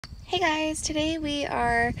Hey guys, today we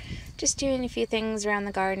are just doing a few things around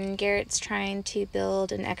the garden. Garrett's trying to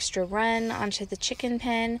build an extra run onto the chicken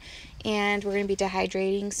pen, and we're going to be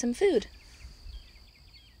dehydrating some food.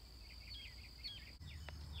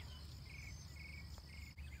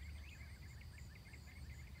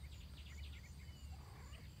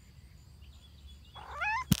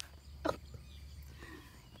 Oh,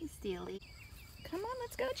 he's steely. Come on,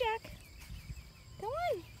 let's go, Jack. Come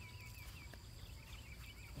on.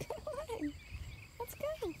 Come on. Let's go.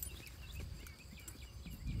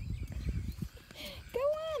 Go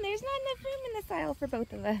on, there's not enough room in this aisle for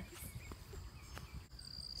both of us.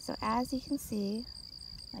 So as you can see,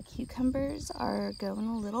 my cucumbers are going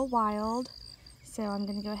a little wild. So I'm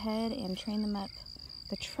going to go ahead and train them up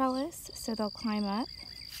the trellis so they'll climb up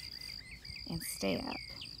and stay up.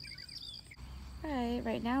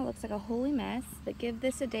 Right now it looks like a holy mess, but give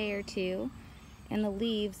this a day or two and the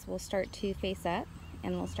leaves will start to face up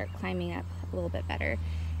and they'll start climbing up a little bit better.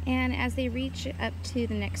 And as they reach up to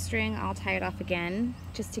the next string, I'll tie it off again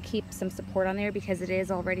just to keep some support on there because it is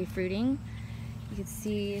already fruiting. You can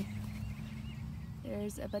see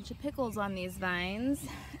there's a bunch of pickles on these vines.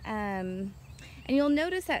 And you'll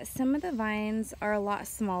notice that some of the vines are a lot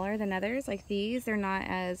smaller than others, like these. They're not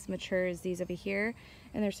as mature as these over here,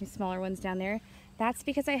 and there's some smaller ones down there. That's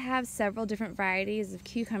because I have several different varieties of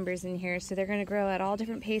cucumbers in here, so they're going to grow at all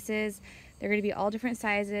different paces. They're going to be all different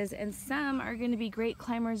sizes, and some are going to be great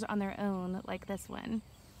climbers on their own, like this one.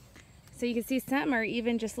 So you can see some are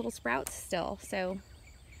even just little sprouts still, so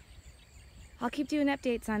I'll keep doing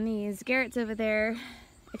updates on these. Garrett's over there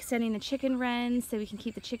extending the chicken run so we can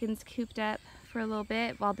keep the chickens cooped up for a little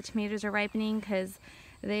bit while the tomatoes are ripening, because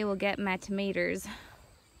they will get my tomatoes.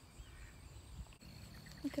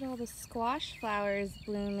 Look at all the squash flowers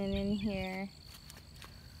blooming in here.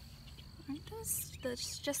 Aren't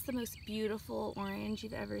those just the most beautiful orange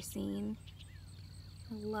you've ever seen?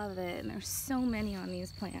 I love it, and there's so many on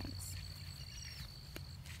these plants.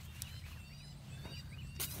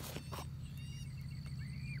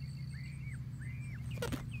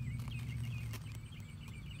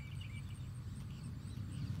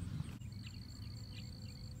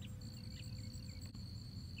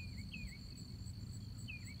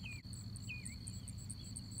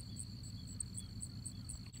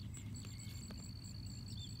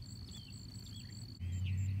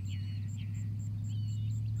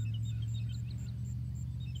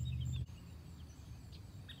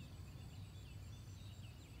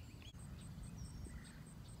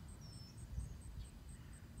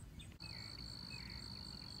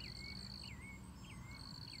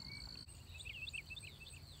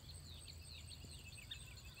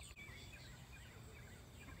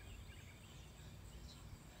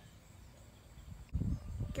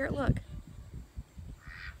 Garrett, look.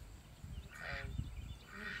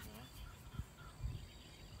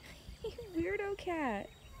 You weirdo cat.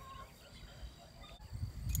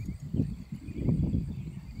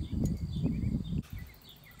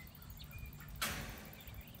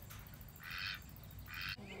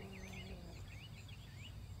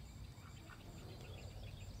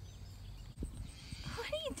 What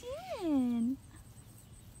are you doing?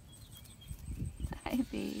 Hi,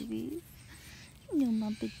 babies. You know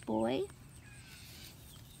my big boy.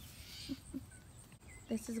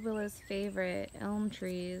 This is Willow's favorite, elm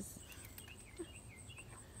trees.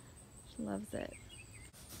 She loves it.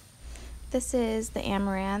 This is the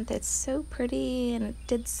amaranth. It's so pretty and it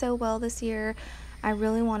did so well this year. I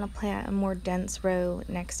really want to plant a more dense row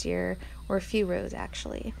next year, or a few rows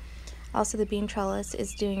actually. Also, the bean trellis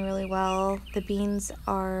is doing really well. The beans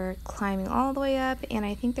are climbing all the way up, and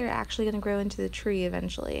I think they're actually going to grow into the tree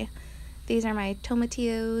eventually. These are my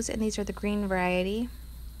tomatillos, and these are the green variety.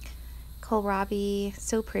 Kohlrabi,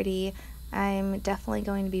 so pretty. I'm definitely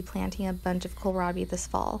going to be planting a bunch of kohlrabi this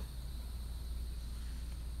fall.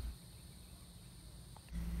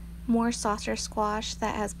 More saucer squash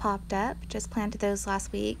that has popped up. Just planted those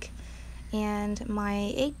last week. And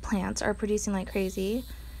my eggplants are producing like crazy.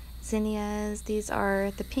 Zinnias, these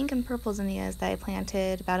are the pink and purple zinnias that I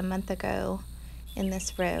planted about a month ago in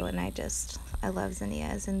this row, and I love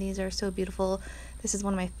zinnias, and these are so beautiful. This is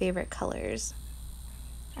one of my favorite colors.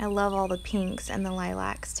 I love all the pinks and the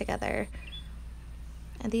lilacs together.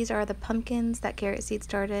 And these are the pumpkins that Garrett seed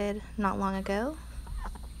started not long ago.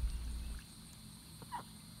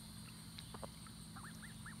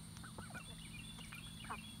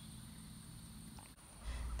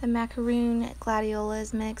 The macaroon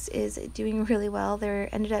gladiolas mix is doing really well. There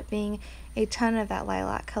ended up being a ton of that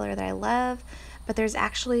lilac color that I love, but there's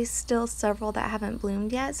actually still several that haven't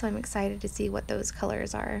bloomed yet, so I'm excited to see what those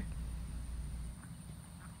colors are.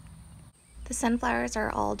 The sunflowers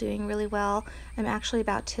are all doing really well. I'm actually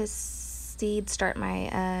about to seed start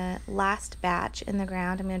my last batch in the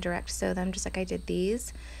ground. I'm going to direct sow them just like I did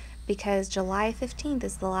these, because July 15th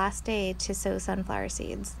is the last day to sow sunflower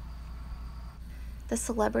seeds. The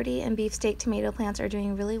celebrity and beefsteak tomato plants are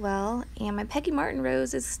doing really well, and my Peggy Martin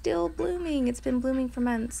rose is still blooming. It's been blooming for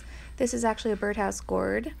months. This is actually a birdhouse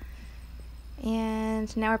gourd.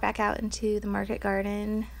 And now we're back out into the market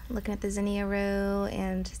garden, looking at the zinnia row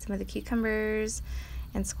and some of the cucumbers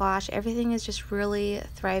and squash. Everything is just really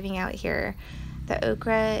thriving out here. The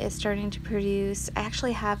okra is starting to produce. I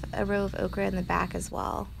actually have a row of okra in the back as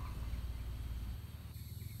well.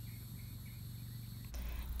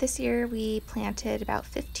 This year we planted about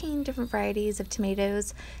 15 different varieties of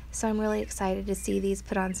tomatoes, so I'm really excited to see these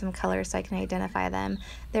put on some color so I can identify them.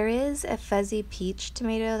 There is a fuzzy peach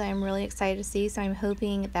tomato that I'm really excited to see, so I'm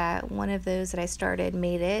hoping that one of those that I started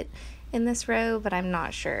made it in this row, but I'm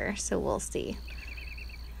not sure, so we'll see.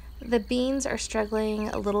 The beans are struggling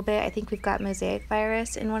a little bit. I think we've got mosaic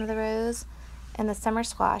virus in one of the rows, and the summer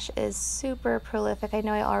squash is super prolific. I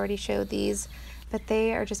know I already showed these, but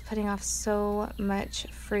they are just putting off so much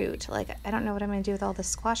fruit. Like, I don't know what I'm going to do with all this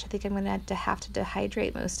squash. I think I'm going to have to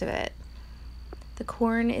dehydrate most of it. The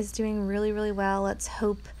corn is doing really, really well. Let's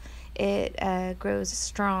hope it grows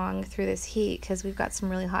strong through this heat, because we've got some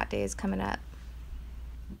really hot days coming up.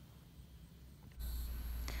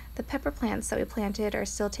 The pepper plants that we planted are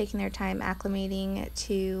still taking their time acclimating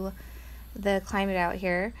to the climate out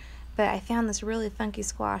here, but I found this really funky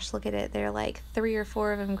squash. Look at it. There are like 3 or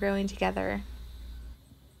 4 of them growing together.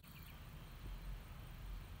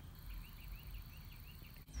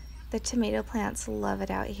 The tomato plants love it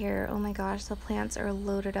out here. Oh my gosh, the plants are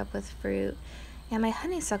loaded up with fruit. And my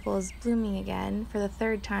honeysuckle is blooming again for the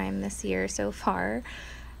 3rd time this year so far.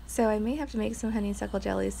 So I may have to make some honeysuckle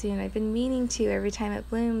jelly soon. I've been meaning to every time it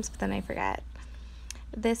blooms, but then I forget.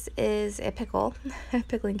 This is a pickle, a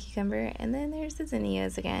pickling cucumber. And then there's the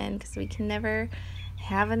zinnias again, because we can never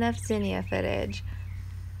have enough zinnia footage.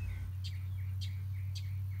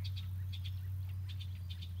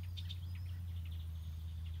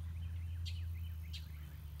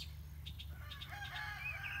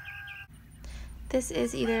 This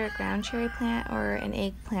is either a ground cherry plant or an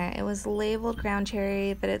eggplant. It was labeled ground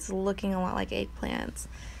cherry, but it's looking a lot like eggplants.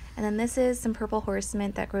 And then this is some purple horse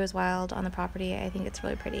mint that grows wild on the property. I think it's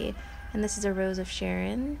really pretty. And this is a rose of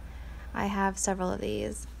Sharon. I have several of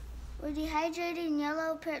these. We're dehydrating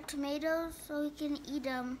yellow pear tomatoes so we can eat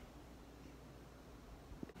them.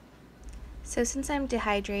 So since I'm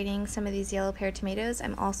dehydrating some of these yellow pear tomatoes,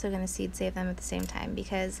 I'm also going to seed save them at the same time,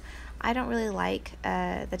 because I don't really like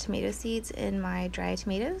the tomato seeds in my dry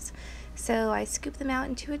tomatoes. So I scoop them out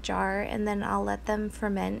into a jar, and then I'll let them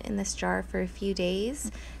ferment in this jar for a few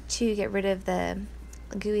days to get rid of the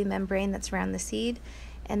gooey membrane that's around the seed.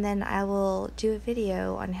 And then I will do a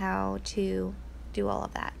video on how to do all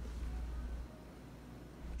of that.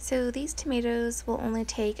 So these tomatoes will only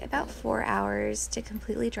take about 4 hours to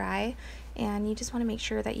completely dry, and you just want to make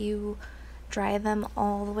sure that you dry them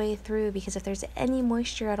all the way through, because if there's any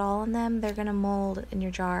moisture at all in them, they're going to mold in your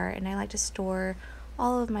jar, and I like to store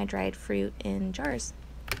all of my dried fruit in jars.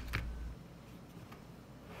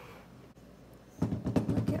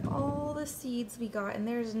 Look at all the seeds we got, and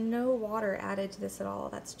there's no water added to this at all.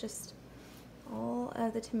 That's just all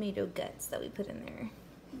of the tomato guts that we put in there.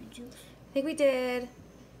 I think we did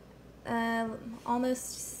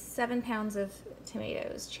almost 7 pounds of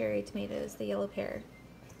tomatoes, cherry tomatoes, the yellow pear.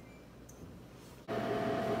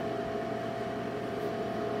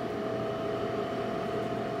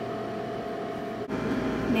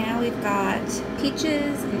 Now we've got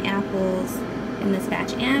peaches and apples in this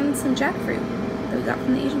batch, and some jackfruit that we got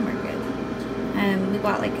from the Asian market. We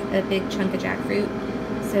bought like a big chunk of jackfruit,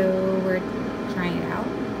 so we're trying it out.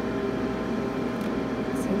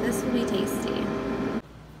 So this will be tasty.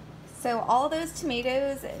 So all those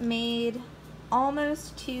tomatoes made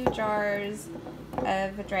almost 2 jars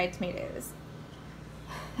of dried tomatoes.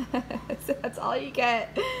 So that's all you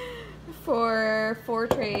get for 4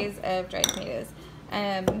 trays of dried tomatoes.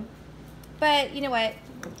 But you know what?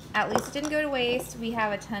 At least it didn't go to waste. We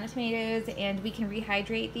have a ton of tomatoes, and we can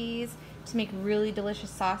rehydrate these to make really delicious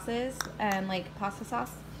sauces, like pasta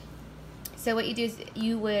sauce. So what you do is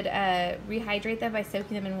you would rehydrate them by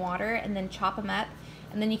soaking them in water, and then chop them up,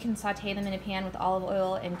 and then you can saute them in a pan with olive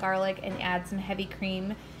oil and garlic, and add some heavy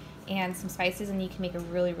cream and some spices, and you can make a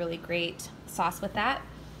really, really great sauce with that.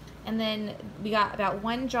 And then we got about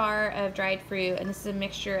 1 jar of dried fruit, and this is a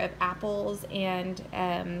mixture of apples and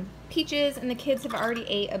peaches, and the kids have already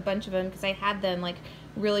ate a bunch of them because I had them like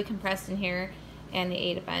really compressed in here. and they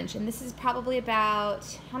ate a bunch. And this is probably about,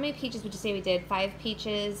 how many peaches would you say we did? 5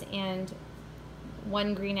 peaches and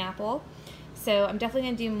 1 green apple. So I'm definitely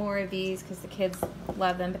going to do more of these because the kids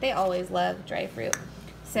love them, but they always love dry fruit.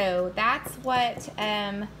 So that's what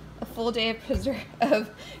a full day of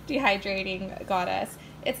dehydrating got us.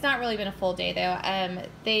 It's not really been a full day though.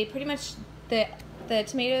 They pretty much, the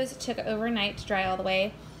tomatoes took overnight to dry all the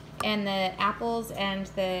way, and the apples and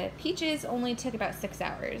the peaches only took about 6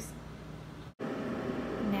 hours.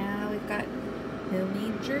 Now we've got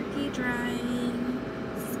homemade jerky drying.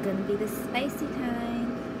 This is gonna be the spicy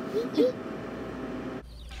kind.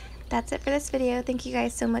 That's it for this video. Thank you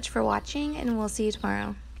guys so much for watching, and we'll see you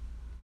tomorrow.